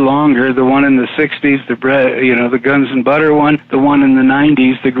two longer, the one in the 60s, the guns and butter one, the one in the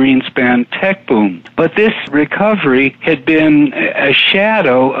 90s, the Greenspan tech boom. But this recovery had been a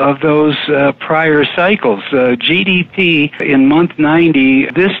shadow of those prior cycles. GDP in month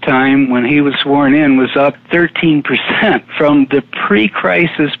 90, this time when he was sworn in, was up 13% from the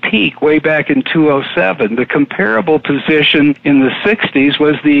pre-crisis peak way back in 2007. The comparable position in the 60s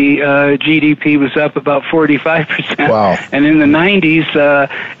was the GDP was up about 45%. Wow. And in the 90s,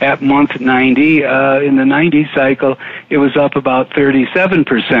 at month 90, in the 90 cycle, it was up about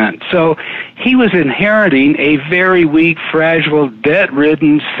 37%. So he was inheriting a very weak, fragile,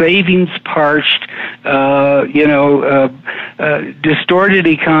 debt-ridden, savings-parched, distorted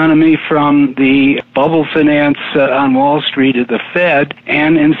economy from the bubble finance on Wall Street at the Fed,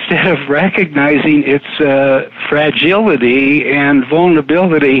 and instead of recognizing its fragility and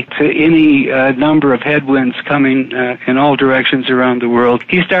vulnerability to any number of headwinds coming in all directions around the world,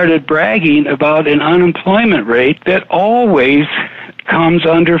 he started bragging about an unemployment rate that always comes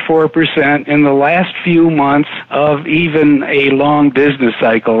under 4% in the last few months of even a long business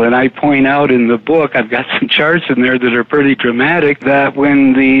cycle. And I point out in the book, I've got some charts in there that are pretty dramatic, that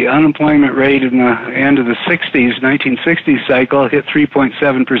when the unemployment rate in the end of the 1960s cycle hit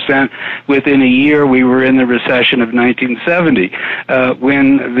 3.7%, within a year we were in the recession of 1970.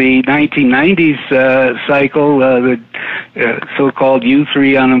 When the 1990s cycle, the so-called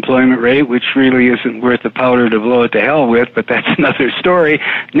U3 unemployment rate, which really isn't worth the powder to blow it to hell with, but that's another story.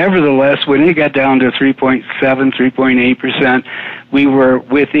 Nevertheless, when it got down to 3.7, 3.8%, we were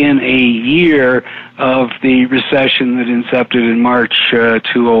within a year of the recession that incepted in March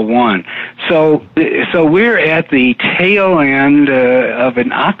 2001. So we're at the tail end of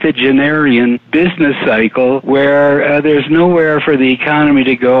an octogenarian business cycle where there's nowhere for the economy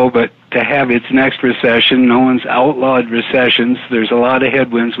to go but to have its next recession. No one's outlawed recessions. There's a lot of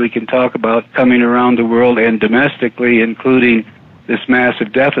headwinds we can talk about coming around the world and domestically, including this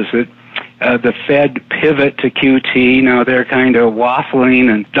massive deficit. The Fed pivot to QT. Now they're kind of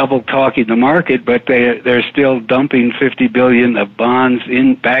waffling and double talking the market, but they're still dumping $50 billion of bonds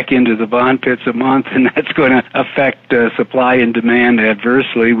back into the bond pits a month, and that's going to affect supply and demand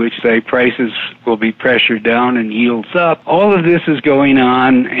adversely, which say prices will be pressured down and yields up. All of this is going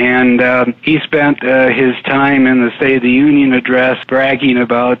on, and he spent his time in the State of the Union address bragging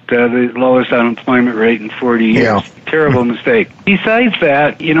about the lowest unemployment rate in 40 years. Yeah. Terrible mistake. Besides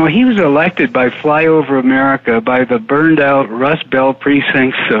that, he was elected by flyover America, by the burned-out Rust Belt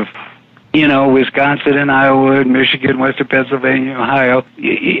precincts of, Wisconsin and Iowa, Michigan, Western Pennsylvania, Ohio.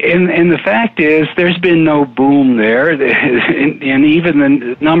 And the fact is, there's been no boom there. And even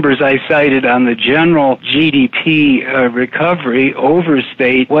the numbers I cited on the general GDP recovery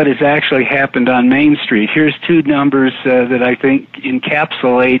overstate what has actually happened on Main Street. Here's two numbers that I think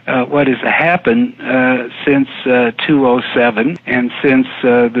encapsulate what has happened since 2007 and since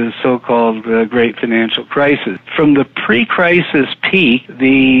the so-called Great Financial Crisis. From the pre-crisis peak,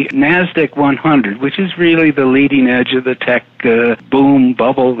 the NASDAQ NASDAQ 100, which is really the leading edge of the tech boom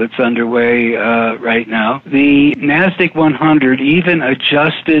bubble that's underway right now. The NASDAQ 100, even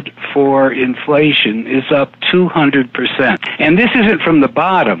adjusted for inflation, is up 200%. And this isn't from the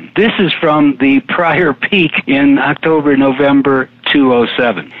bottom. This is from the prior peak in October, November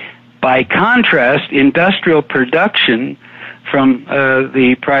 2007. By contrast, industrial production from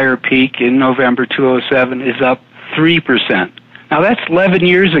the prior peak in November 2007 is up 3%. Now, that's 11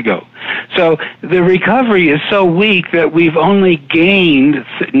 years ago. So the recovery is so weak that we've only gained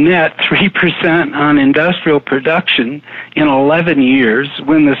net 3% on industrial production in 11 years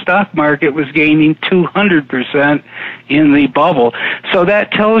when the stock market was gaining 200% in the bubble. So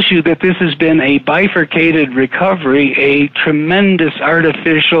that tells you that this has been a bifurcated recovery, a tremendous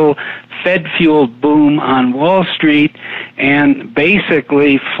artificial Fed-fueled boom on Wall Street, and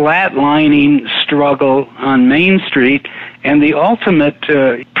basically flatlining struggle on Main Street. And the ultimate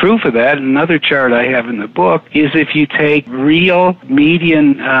proof of that, another chart I have in the book, is if you take real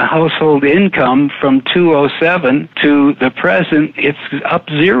median household income from 2007 to the present, it's up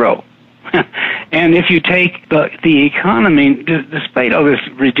 0. And if you take the economy, despite all this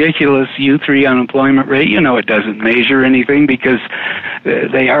ridiculous U3 unemployment rate, it doesn't measure anything because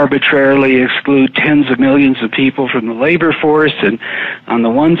they arbitrarily exclude tens of millions of people from the labor force, and on the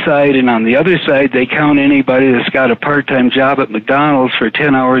one side and on the other side, they count anybody that's got a part-time job at McDonald's for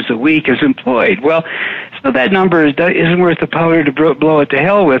 10 hours a week as employed. Well, so that number isn't worth the powder to blow it to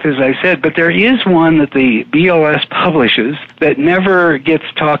hell with, as I said, but there is one that the BLS publishes that never gets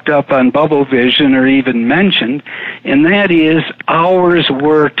talked up on Bubble Vision or even mentioned, and that is hours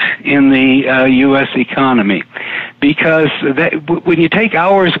worked in the U.S. economy. Because when you take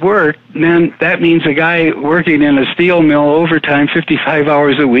hours worked, then that means a guy working in a steel mill overtime 55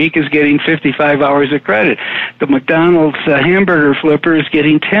 hours a week is getting 55 hours of credit. The McDonald's hamburger flipper is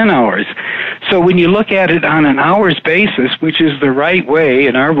getting 10 hours. So when you look at it on an hours basis, which is the right way,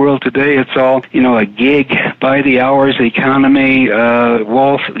 in our world today it's all, a gig by the hours economy.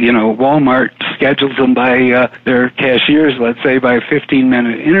 Walmart schedules them by their cashiers, let's say, by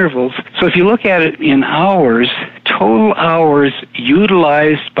 15-minute intervals. So if you look at it in hours, total hours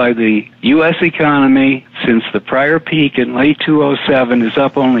utilized by the U.S. economy since the prior peak in late 2007 is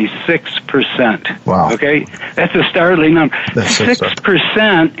up only 6%. Wow. Okay? That's a startling number. That's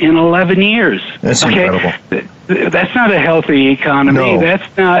 6% in 11 years. That's incredible. That's not a healthy economy. No.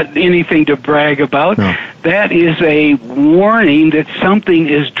 That's not anything to brag about. No. That is a warning that something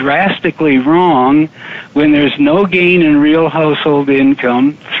is drastically wrong when there's no gain in real household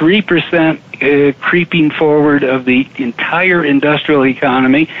income, 3% creeping forward of the entire industrial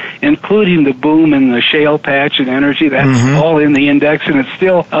economy, including the boom in the shale patch and energy. That's all in the index, and it's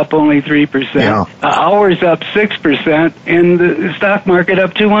still up only 3%. Yeah. Hours up 6%, and the stock market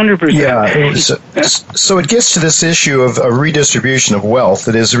up 200%. Yeah. So it gets to this issue of a redistribution of wealth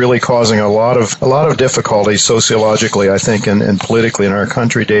that is really causing a lot of difficulty sociologically, I think, and politically in our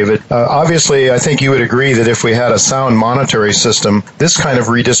country, David. Obviously, I think you would agree that if we had a sound monetary system, this kind of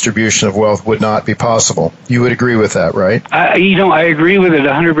redistribution of wealth would not be possible. You would agree with that, right? I agree with it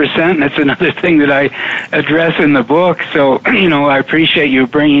 100%, and it's another thing that I address in the book, so, I appreciate you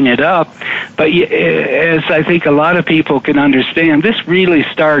bringing it up. But as I think a lot of people can understand, this really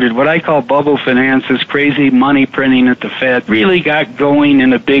started, what I call bubble finance, this crazy money printing at the Fed, really got going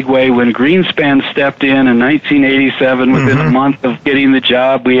in a big way when Greenspan stepped in 1987. Within a month of getting the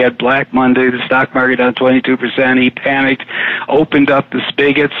job, we had Black Monday, the stock market down 22%. He panicked, opened up the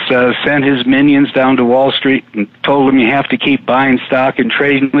spigots, sent his minions down to Wall Street and told them you have to keep buying stock and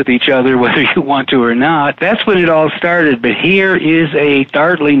trading with each other whether you want to or not. That's when it all started. But here is a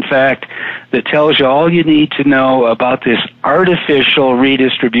startling fact that tells you all you need to know about this artificial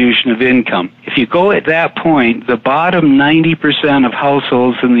redistribution of income. If you go at that point, the bottom 90% of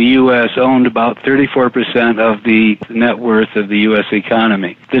households in the U.S. owned about 34% of the net worth of the U.S.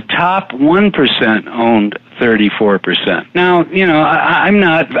 economy. The top 1% owned 34%. Now,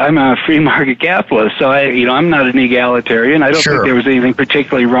 I'm a free market capitalist, so I'm not an egalitarian. I don't think there was anything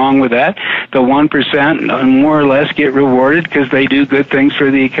particularly wrong with that. The 1% more or less get rewarded because they do good things for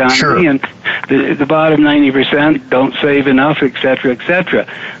the economy, and the bottom 90% don't save enough, et cetera, et cetera.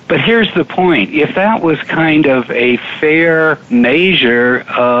 But here's the point. If that was kind of a fair measure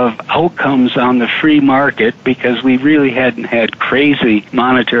of outcomes on the free market, because we really hadn't had crazy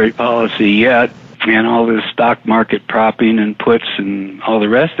monetary policy yet, and all this stock market propping and puts and all the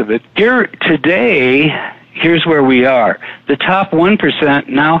rest of it. Here today, here's where we are. The top 1%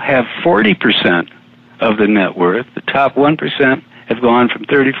 now have 40% of the net worth. The top 1% have gone from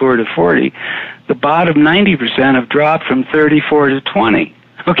 34 to 40. The bottom 90% have dropped from 34 to 20.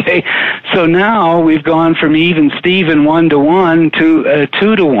 Okay, so now we've gone from even Steven 1-to-1 to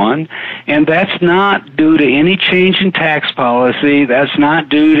 2-to-1, and that's not due to any change in tax policy. That's not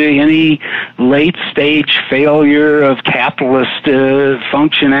due to any late-stage failure of capitalist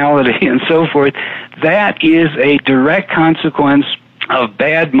functionality and so forth. That is a direct consequence of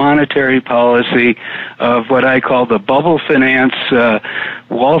bad monetary policy, of what I call the bubble finance,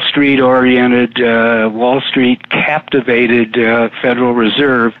 Wall Street-oriented, Wall Street-captivated Federal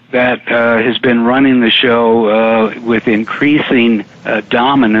Reserve that has been running the show with increasing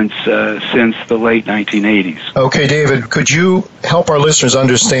dominance since the late 1980s. Okay, David, could you help our listeners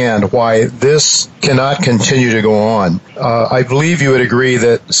understand why this cannot continue to go on? I believe you would agree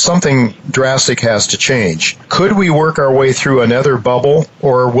that something drastic has to change. Could we work our way through another bubble,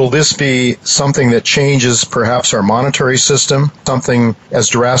 or will this be something that changes perhaps our monetary system, something as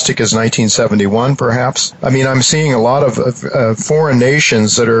drastic as 1971 perhaps? I mean, I'm seeing a lot of foreign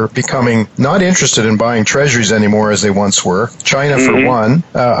nations that are becoming not interested in buying treasuries anymore as they once were. China, for one.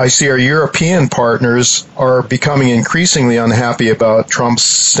 I see our European partners are becoming increasingly unhappy about Trump's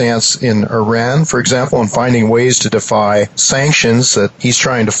stance in Iran, for example, and finding ways to defy sanctions that he's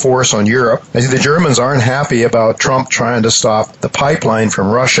trying to force on Europe. I think the Germans aren't happy about Trump trying to stop the pipeline from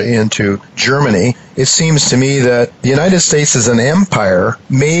Russia into Germany. It seems to me that the United States as an empire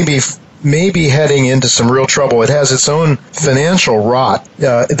may be heading into some real trouble. It has its own financial rot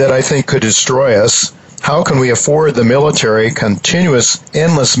that I think could destroy us. How can we afford the military, continuous,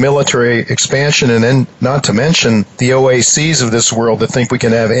 endless military expansion, and then not to mention the OACs of this world that think we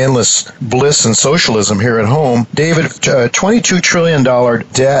can have endless bliss and socialism here at home? David, $22 trillion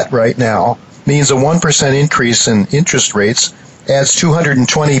debt right now means a 1% increase in interest rates adds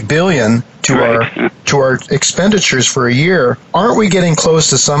 $220 billion to our expenditures for a year. Aren't we getting close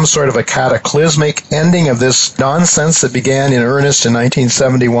to some sort of a cataclysmic ending of this nonsense that began in earnest in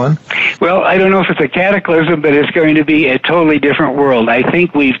 1971? Well, I don't know if it's a cataclysm, but it's going to be a totally different world. I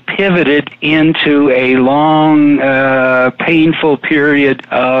think we've pivoted into a long, painful period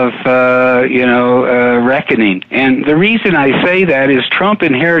of, reckoning. And the reason I say that is Trump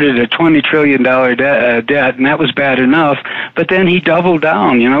inherited a $20 trillion debt, and that was bad enough. But then he doubled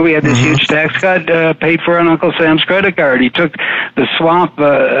down. We had this huge tax cut paid for on Uncle Sam's credit card. He took the swamp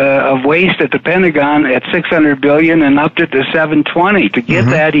of waste at the Pentagon at $600 billion and upped it to $720. To get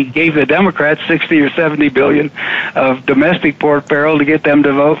that, he gave the Democrats $60 or $70 billion of domestic pork barrel to get them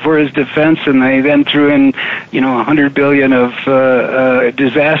to vote for his defense, and they then threw in, $100 billion of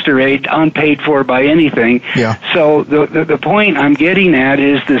disaster aid, unpaid for by anything. Yeah. So the point I'm getting at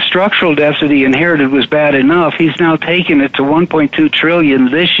is the structural deficit he inherited was bad enough. He's now taken it to $1.2 trillion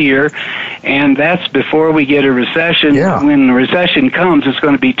this year, and that's before we get a recession. Yeah. When the recession comes, it's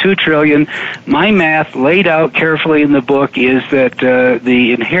going to be $2 trillion. My math, laid out carefully in the book, is that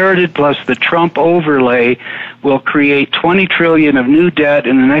the inherited plus the Trump overlay will create $20 trillion of new debt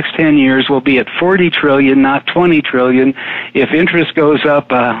in the next 10 years. We'll be at $40 trillion, not $20 trillion. If interest goes up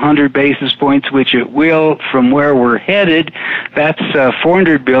 100 basis points, which it will from where we're headed, that's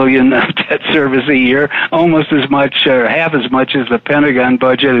 $400 billion of debt service a year, almost as much, or half as much as the Pentagon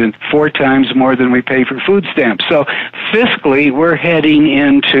budget, and 4 times more than we pay for food stamps. So fiscally, we're heading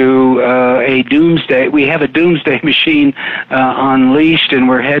into a doomsday. We have a doomsday machine unleashed, and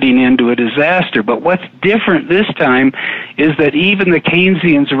we're heading into a disaster. But what's different this time is that even the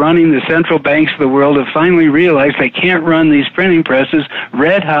Keynesians running the central banks of the world have finally realized they can't run these printing presses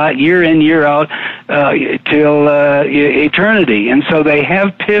red hot year in, year out till eternity. And so they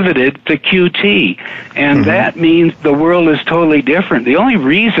have pivoted to QT. And that means the world is totally different. The only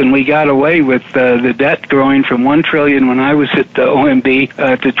reason we got away with the debt growing from $1 trillion when I was at the OMB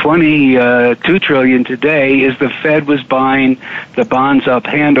to $22 trillion today is the Fed was buying the bonds up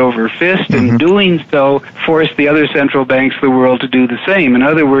hand over fist, and doing so forced the other central banks of the world to do the same. In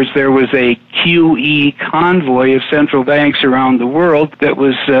other words, there was a QE convoy of central banks around the world that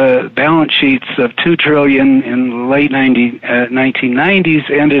was balance sheets of $2 trillion in the late 1990s,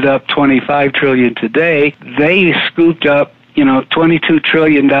 ended up $25 trillion today. They scooped up $22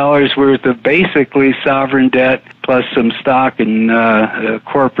 trillion worth of basically sovereign debt plus some stock and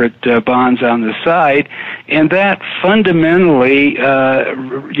corporate bonds on the side, and that fundamentally,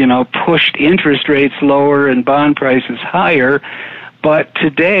 pushed interest rates lower and bond prices higher. But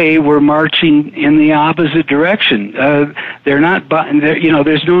today we're marching in the opposite direction. They're not buying.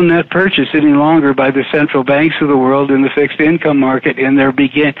 There's no net purchase any longer by the central banks of the world in the fixed income market, and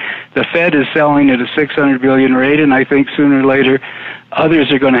the Fed is selling at a $600 billion rate, and I think sooner or later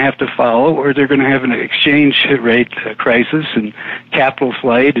others are going to have to follow, or they're going to have an exchange rate crisis and capital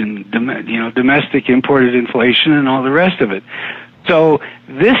flight and domestic imported inflation and all the rest of it. So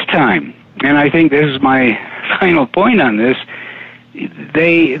this time, and I think this is my final point on this,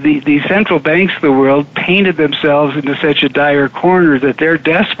 the central banks of the world painted themselves into such a dire corner that they're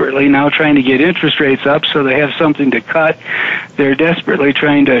desperately now trying to get interest rates up so they have something to cut. They're desperately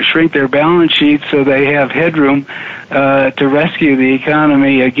trying to shrink their balance sheets so they have headroom to rescue the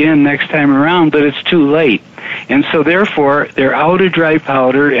economy again next time around, but it's too late. And so therefore, they're out of dry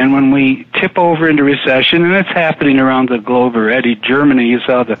powder, and when we tip over into recession, and it's happening around the globe already, Germany, you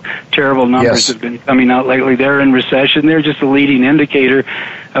saw the terrible numbers have been coming out lately, they're in recession. They're just a leading indicator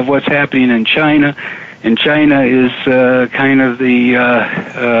of what's happening in China. And China is kind of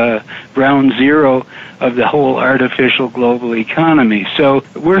the ground zero of the whole artificial global economy. So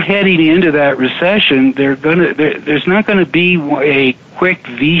we're heading into that recession. There's not going to be a quick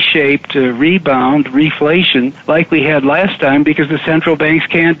V-shaped rebound, reflation, like we had last time, because the central banks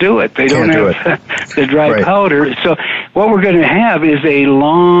can't do it. They don't have the dry powder. So what we're going to have is a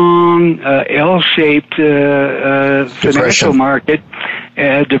long L-shaped financial market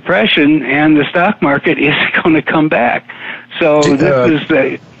depression, and the stock market is going to come back. So this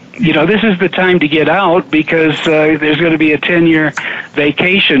is the time to get out, because there's going to be a 10-year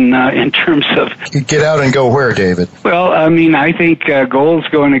vacation in terms of... Get out and go where, David? Well, I mean, I think gold's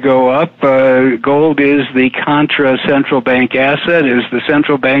going to go up. Gold is the contra central bank asset. As the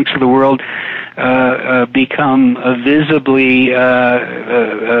central banks of the world become visibly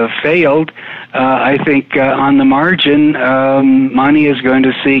failed, I think on the margin, money is going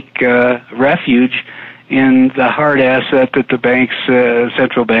to seek refuge in the hard asset that the banks,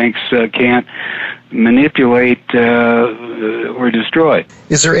 central banks, can't manipulate or destroy.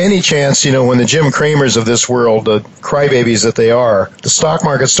 Is there any chance, when the Jim Cramers of this world, the crybabies that they are, the stock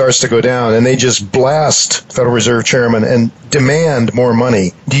market starts to go down and they just blast Federal Reserve Chairman and demand more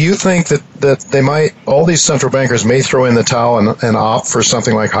money? Do you think that they might, all these central bankers may throw in the towel and opt for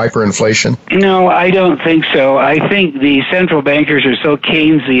something like hyperinflation? No, I don't think so. I think the central bankers are so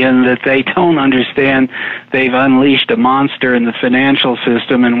Keynesian that they don't understand they've unleashed a monster in the financial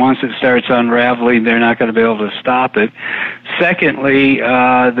system, and once it starts unraveling, they're not going to be able to stop it. Secondly,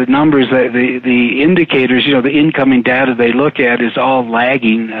 the numbers, the indicators, the incoming data they look at is all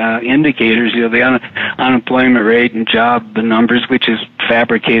lagging indicators. The unemployment rate and job numbers, which is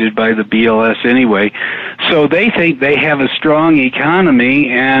fabricated by the BLS anyway. So they think they have a strong economy,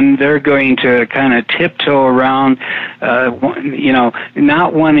 and they're going to kind of tiptoe around,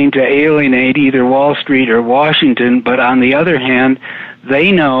 not wanting to alienate either Wall Street or Washington, but on the other hand,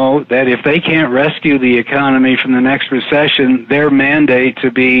 they know that if they can't rescue the economy from the next recession, their mandate to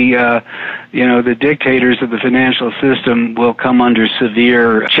be, the dictators of the financial system will come under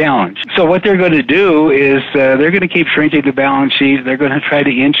severe challenge. So what they're going to do is they're going to keep shrinking the balance sheet. They're going to try to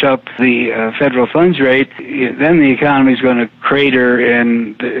inch up the federal funds rate. Then the economy is going to crater,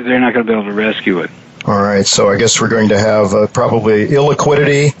 and they're not going to be able to rescue it. All right, so I guess we're going to have probably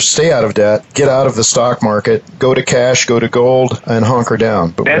illiquidity, stay out of debt, get out of the stock market, go to cash, go to gold, and hunker down.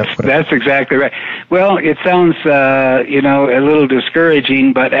 But that's exactly right. Well, it sounds, a little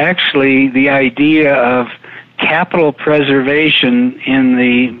discouraging, but actually the idea of capital preservation in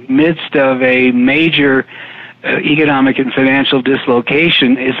the midst of a major economic and financial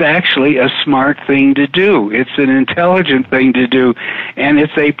dislocation is actually a smart thing to do. It's an intelligent thing to do, and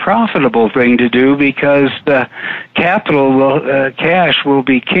it's a profitable thing to do, because the cash will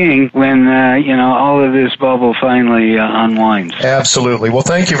be king when all of this bubble finally unwinds. Absolutely. Well,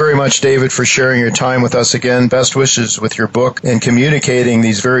 thank you very much, David, for sharing your time with us again. Best wishes with your book and communicating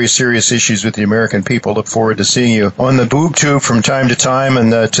these very serious issues with the American people. Look forward to seeing you on the boob tube from time to time,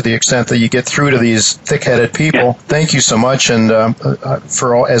 and to the extent that you get through to these thick-headed people. Yeah. Thank you so much, and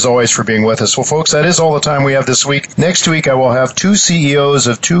as always, for being with us. Well, folks, that is all the time we have this week. Next week, I will have two CEOs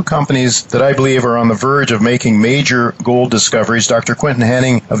of two companies that I believe are on the verge of making major gold discoveries. Dr. Quinton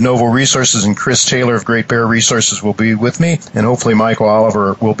Henning of Novo Resources and Chris Taylor of Great Bear Resources will be with me, and hopefully Michael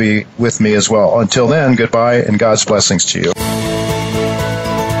Oliver will be with me as well. Until then, goodbye, and God's blessings to you.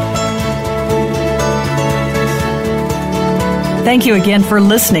 Thank you again for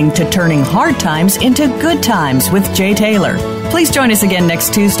listening to Turning Hard Times into Good Times with Jay Taylor. Please join us again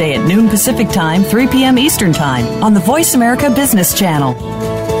next Tuesday at noon Pacific Time, 3 p.m. Eastern Time on the Voice America Business Channel.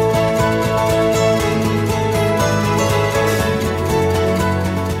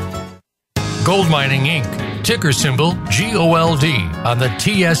 Gold Mining Inc., ticker symbol GOLD on the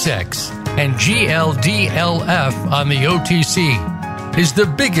TSX and GLDLF on the OTC, is the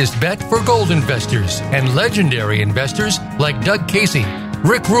biggest bet for gold investors and legendary investors like Doug Casey,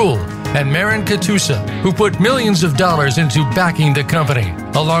 Rick Rule, and Marin Katusa, who put millions of dollars into backing the company.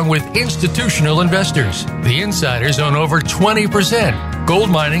 along with institutional investors. The insiders own over 20%. Gold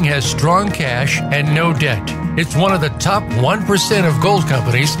mining has strong cash and no debt. It's one of the top 1% of gold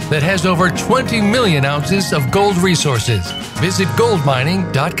companies that has over 20 million ounces of gold resources. Visit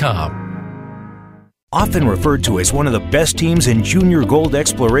goldmining.com. Often referred to as one of the best teams in junior gold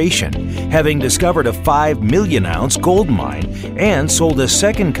exploration, having discovered a 5 million ounce gold mine and sold a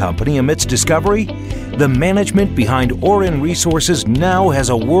second company amidst discovery, the management behind Auryn Resources now has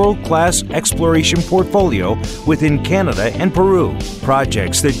a world-class exploration portfolio within Canada and Peru.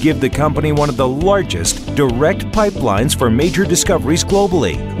 Projects that give the company one of the largest direct pipelines for major discoveries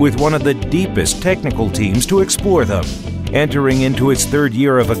globally, with one of the deepest technical teams to explore them. Entering into its third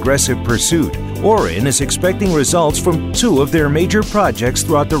year of aggressive pursuit, Auryn is expecting results from 2 of their major projects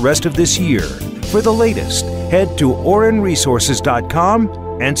throughout the rest of this year. For the latest, head to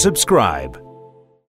aurynresources.com and subscribe.